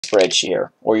spreadsheet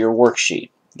here, or your worksheet.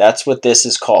 That's what this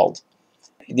is called.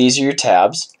 These are your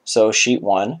tabs. So sheet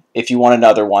 1. If you want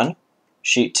another one,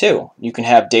 sheet 2. You can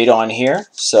have data on here.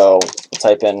 So we'll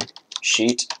type in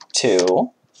sheet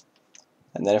 2.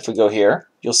 And then if we go here,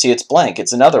 you'll see it's blank.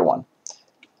 It's another one.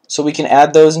 So we can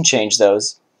add those and change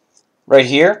those. Right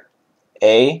here,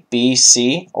 A, B,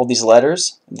 C, all these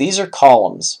letters, these are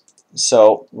columns.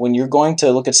 So when you're going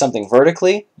to look at something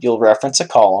vertically, you'll reference a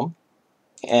column,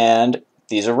 and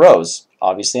these are rows,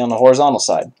 obviously on the horizontal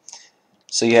side.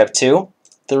 So you have 2,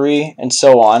 3, and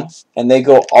so on, and they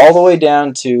go all the way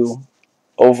down to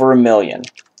over 1,000,000.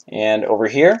 And over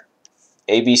here,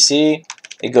 ABC,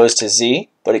 it goes to Z,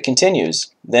 but it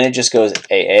continues. Then it just goes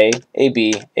AA,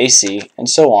 AB, AC, and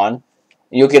so on.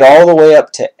 You'll get all the way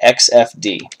up to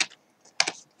XFD.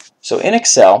 So in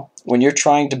Excel, when you're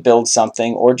trying to build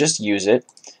something or just use it,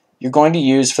 you're going to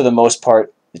use, for the most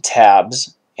part, the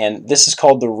tabs, and this is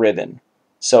called the ribbon.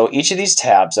 So each of these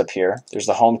tabs up here, there's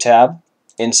the Home tab,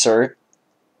 Insert,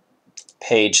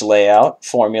 Page Layout,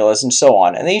 Formulas, and so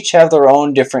on, and they each have their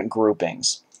own different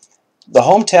groupings. The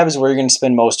Home tab is where you're going to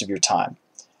spend most of your time.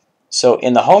 So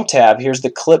in the Home tab, here's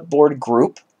the clipboard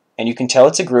group, and you can tell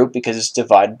it's a group because it's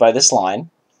divided by this line,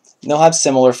 and they'll have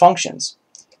similar functions.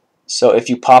 So if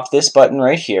you pop this button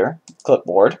right here,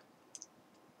 clipboard,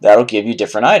 that'll give you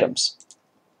different items.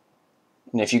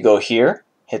 And if you go here,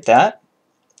 hit that,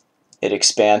 it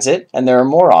expands it, and there are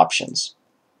more options.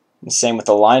 And same with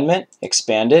alignment,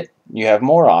 expand it, you have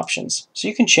more options. So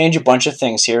you can change a bunch of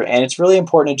things here, and it's really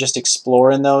important to just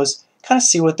explore in those, kind of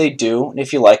see what they do, and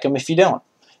if you like them, if you don't.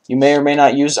 You may or may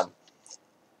not use them.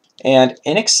 And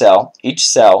in Excel, each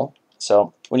cell,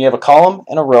 so when you have a column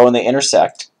and a row and they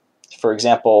intersect, for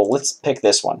example, let's pick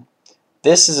this one.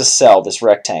 This is a cell, this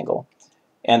rectangle,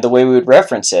 and the way we would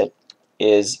reference it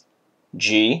is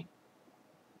G5.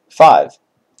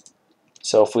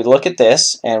 So if we look at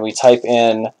this and we type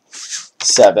in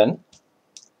 7,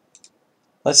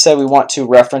 let's say we want to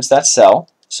reference that cell.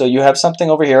 So you have something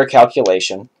over here, a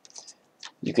calculation.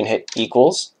 You can hit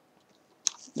equals.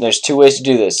 There's 2 ways to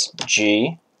do this.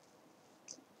 G5,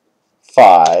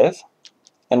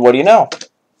 and what do you know?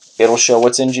 It'll show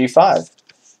what's in G5.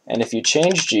 And if you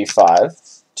change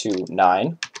G5 to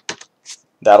 9,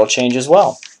 that'll change as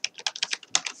well.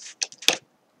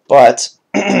 But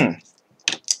in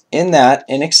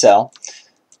Excel,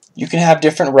 you can have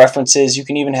different references. You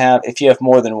can even have, if you have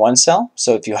more than one cell,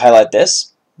 so if you highlight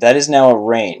this, that is now a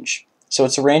range. So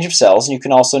it's a range of cells, and you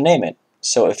can also name it.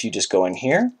 So if you just go in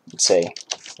here and say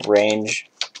range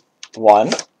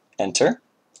 1, enter,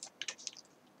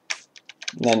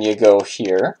 and then you go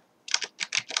here,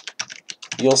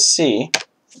 you'll see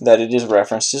that it is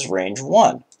referenced as range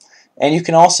 1. And you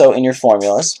can also, in your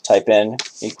formulas, type in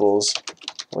equals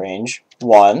range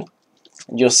 1,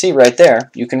 and you'll see right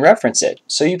there, you can reference it.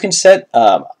 So you can set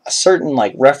a certain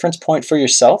reference point for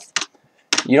yourself.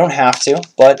 You don't have to,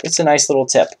 but it's a nice little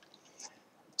tip.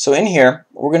 So in here,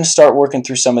 we're going to start working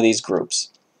through some of these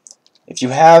groups. If you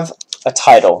have a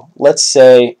title, let's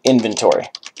say inventory,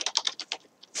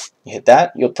 you hit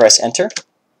that, you'll press enter,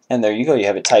 and there you go, you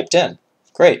have it typed in.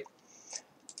 Great.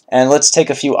 And let's take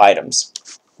a few items.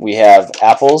 We have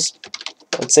apples,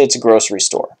 let's say it's a grocery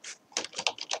store,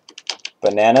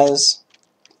 bananas,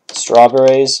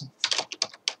 strawberries,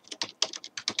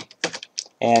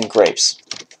 and grapes.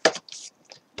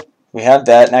 We have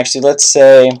that, and actually let's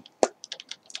say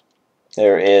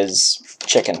there is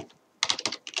chicken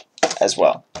as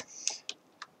well.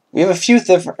 We have a few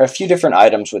different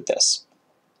items with this.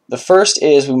 The first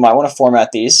is we might want to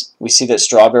format these. We see that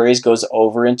strawberries goes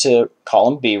over into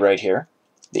column B right here.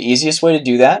 The easiest way to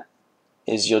do that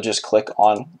is you'll just click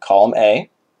on column A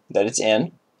that it's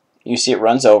in. You see it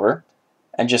runs over,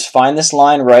 and just find this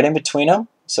line right in between them.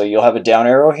 So you'll have a down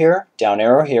arrow here, down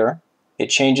arrow here. It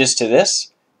changes to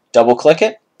this. Double click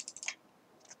it,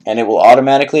 and it will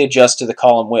automatically adjust to the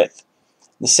column width.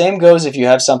 The same goes if you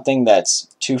have something that's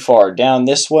too far down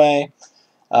this way.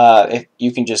 If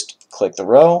you can just click the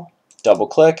row, double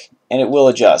click, and it will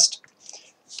adjust.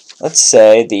 Let's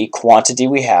say the quantity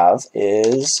we have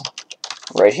is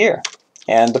right here,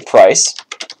 and the price.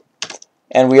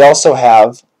 And we also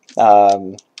have,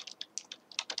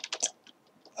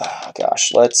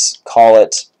 let's call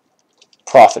it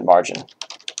profit margin.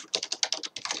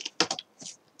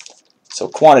 So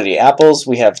quantity, apples,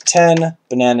 we have 10,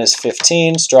 bananas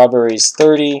 15, strawberries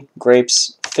 30,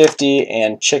 grapes 50,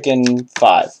 and chicken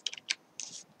 5.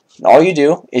 And all you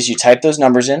do is you type those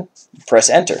numbers in, press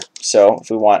enter. So if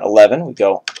we want 11, we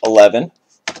go 11,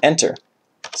 enter.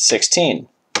 16,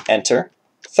 enter.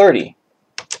 30,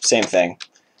 same thing.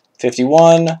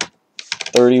 51,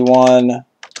 31,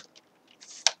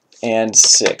 and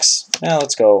 6. Now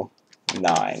let's go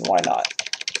 9. Why not?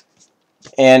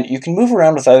 And you can move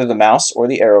around with either the mouse or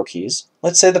the arrow keys.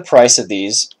 Let's say the price of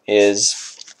these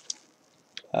is,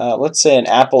 let's say an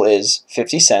apple is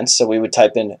 50 cents, so we would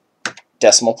type in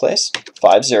decimal place,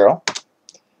 50.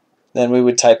 Then we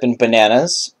would type in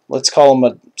bananas, let's call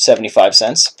them 75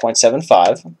 cents,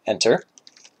 0.75, enter.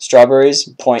 Strawberries,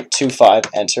 0.25,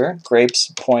 enter.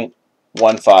 Grapes,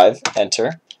 0.15,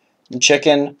 enter. And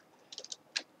chicken,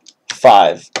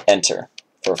 5, enter,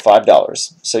 for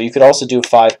 $5. So you could also do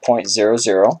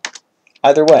 5.00,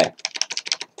 either way.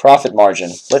 Profit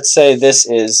margin, let's say this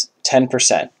is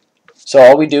 10%. So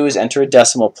all we do is enter a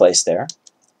decimal place there.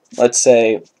 Let's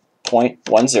say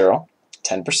 0.10,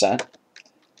 10%.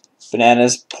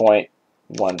 Bananas,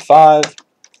 0.15,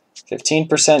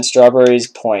 15%.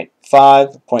 Strawberries, 0.5,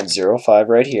 0.05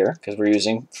 right here, because we're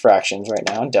using fractions right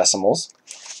now and decimals.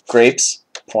 Grapes,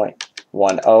 0.10,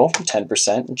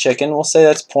 10%. And chicken, we'll say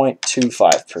that's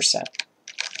 0.25%.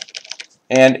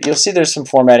 And you'll see there's some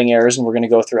formatting errors, and we're going to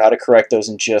go through how to correct those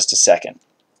in just a second.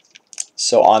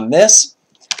 So on this,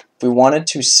 if we wanted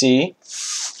to see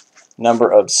number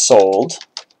of sold,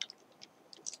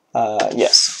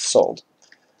 yes, sold,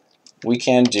 we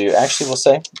can do, actually we'll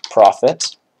say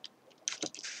profit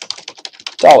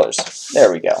dollars.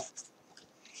 There we go.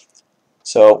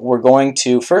 So we're going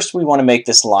to, first we want to make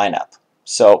this line up.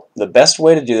 So the best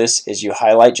way to do this is you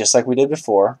highlight, just like we did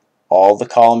before, all the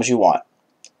columns you want.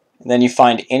 And then you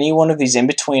find any one of these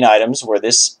in-between items where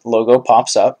this logo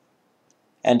pops up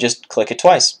and just click it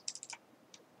twice.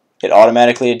 It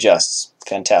automatically adjusts.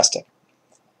 Fantastic.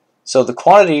 So the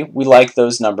quantity, we like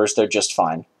those numbers, they're just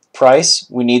fine. Price,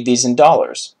 we need these in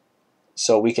dollars.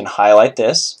 So we can highlight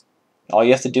this. All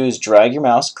you have to do is drag your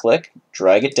mouse, click,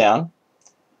 drag it down,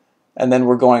 and then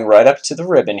we're going right up to the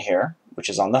ribbon here, which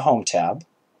is on the Home tab,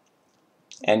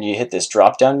 and you hit this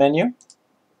drop-down menu,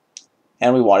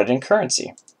 and we want it in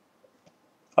currency.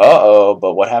 Uh-oh,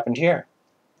 but what happened here?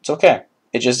 It's okay.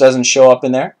 It just doesn't show up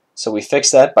in there, so we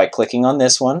fix that by clicking on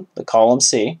this one, the column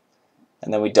C,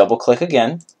 and then we double-click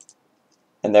again,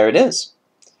 and there it is.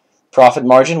 Profit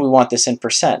margin, we want this in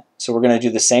percent, so we're going to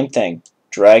do the same thing.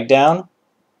 Drag down,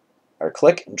 or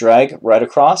click, drag right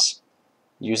across,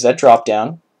 use that drop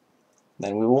down,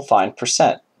 then we will find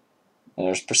percent. And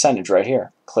there's percentage right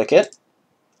here. Click it,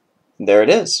 and there it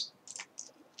is.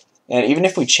 And even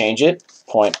if we change it,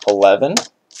 0.11,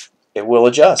 it will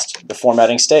adjust. The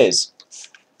formatting stays.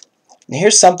 And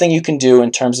here's something you can do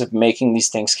in terms of making these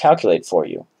things calculate for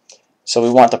you. So we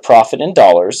want the profit in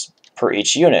dollars per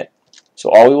each unit. So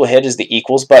all we will hit is the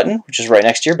equals button, which is right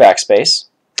next to your backspace,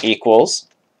 equals,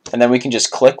 and then we can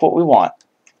just click what we want.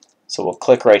 So we'll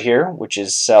click right here, which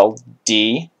is cell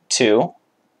D2,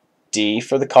 D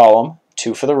for the column,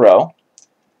 2 for the row,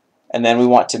 and then we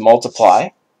want to multiply.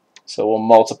 So we'll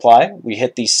multiply, we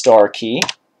hit the star key,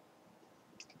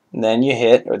 and then you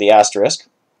hit, or the asterisk,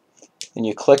 and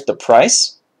you click the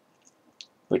price,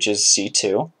 which is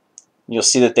C2. You'll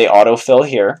see that they autofill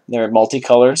here. They're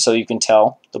multicolored, so you can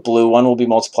tell the blue one will be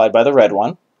multiplied by the red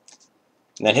one.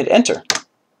 And then hit enter.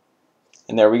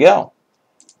 And there we go.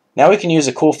 Now we can use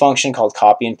a cool function called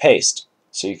copy and paste.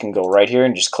 So you can go right here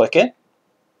and just click it,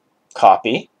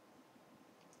 copy,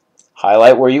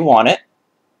 highlight where you want it,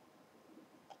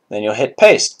 then you'll hit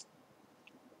paste.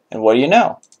 And what do you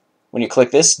know? When you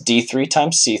click this, D3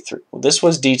 times C3, well, this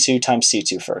was D2 times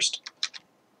C2 first.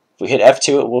 If we hit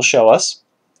F2, it will show us.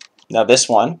 Now this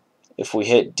one, if we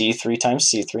hit D3 times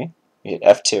C3, we hit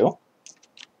F2,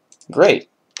 great.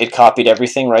 It copied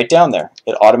everything right down there.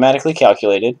 It automatically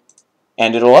calculated,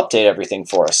 and it'll update everything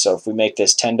for us. So if we make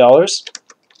this $10,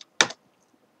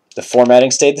 the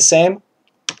formatting stayed the same,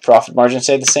 profit margin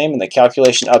stayed the same, and the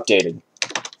calculation updated.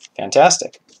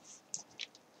 Fantastic.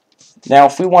 Now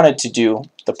if we wanted to do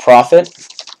the profit,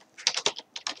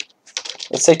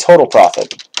 let's say total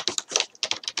profit.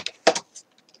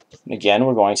 And again,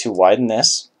 we're going to widen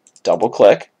this, double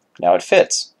click, now it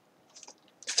fits.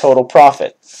 Total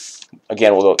profit.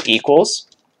 Again, we'll go equals,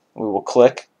 we will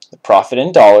click the profit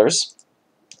in dollars,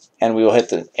 and we will hit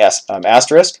the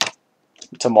asterisk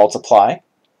to multiply,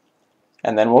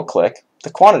 and then we'll click the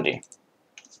quantity.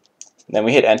 And then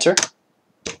we hit enter,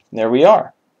 and there we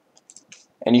are.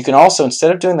 And you can also,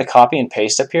 instead of doing the copy and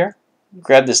paste up here,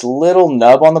 grab this little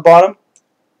nub on the bottom,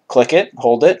 click it,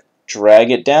 hold it,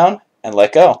 drag it down, and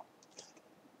let go.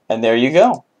 And there you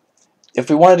go. If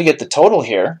we wanted to get the total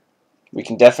here, we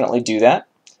can definitely do that.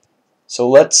 So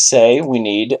let's say we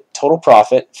need total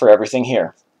profit for everything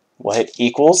here. We'll hit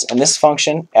equals, and this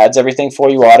function adds everything for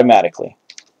you automatically.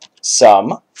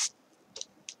 Sum,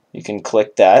 you can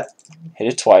click that, hit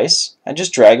it twice, and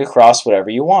just drag across whatever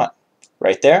you want.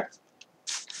 right there.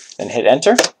 Then hit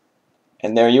enter,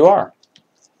 and there you are.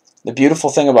 The beautiful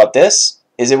thing about this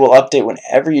is it will update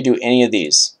whenever you do any of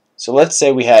these. So let's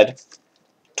say we had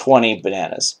 20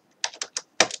 bananas.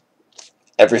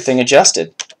 Everything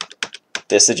adjusted.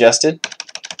 This adjusted,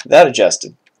 that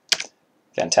adjusted.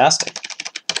 Fantastic.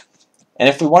 And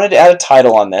if we wanted to add a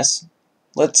title on this,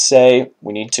 let's say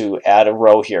we need to add a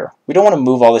row here. We don't want to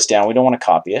move all this down. We don't want to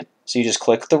copy it. So you just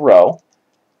click the row,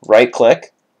 right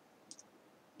click,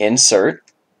 insert,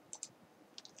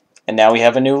 and now we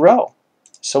have a new row.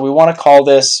 So we want to call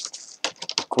this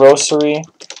grocery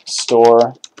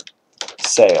store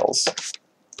sales.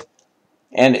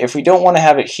 And if we don't want to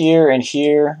have it here and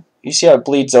here, you see how it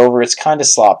bleeds over? It's kind of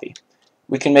sloppy.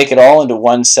 We can make it all into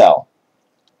one cell.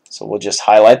 So we'll just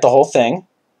highlight the whole thing,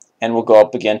 and we'll go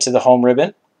up again to the home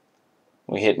ribbon.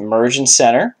 We hit merge and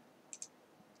center,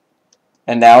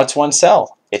 and now it's one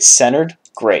cell. It's centered,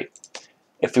 great.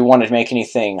 If we want to make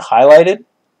anything highlighted,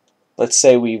 let's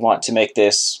say we want to make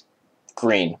this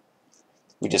green.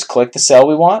 We just click the cell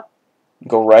we want,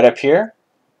 go right up here,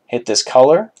 hit this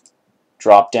color,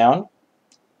 drop down,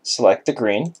 select the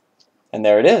green, and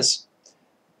there it is.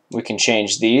 We can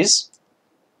change these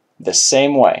the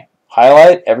same way.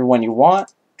 Highlight everyone you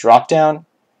want, drop down,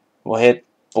 we'll hit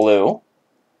blue,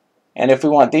 and if we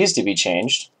want these to be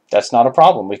changed, that's not a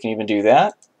problem. We can even do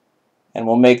that, and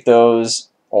we'll make those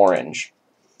orange.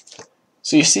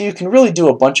 So you see, you can really do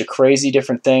a bunch of crazy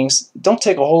different things. Don't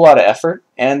take a whole lot of effort,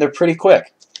 and they're pretty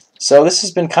quick. So this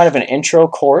has been kind of an intro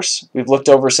course. We've looked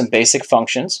over some basic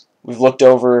functions. We've looked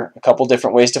over a couple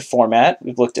different ways to format.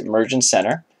 We've looked at merge and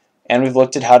center, and we've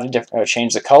looked at how to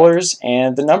change the colors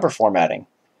and the number formatting.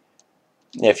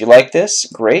 If you like this,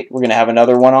 great. We're going to have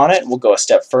another one on it. We'll go a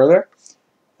step further.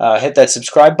 Hit that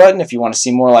subscribe button if you want to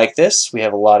see more like this. We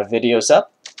have a lot of videos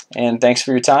up. And thanks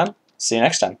for your time. See you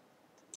next time.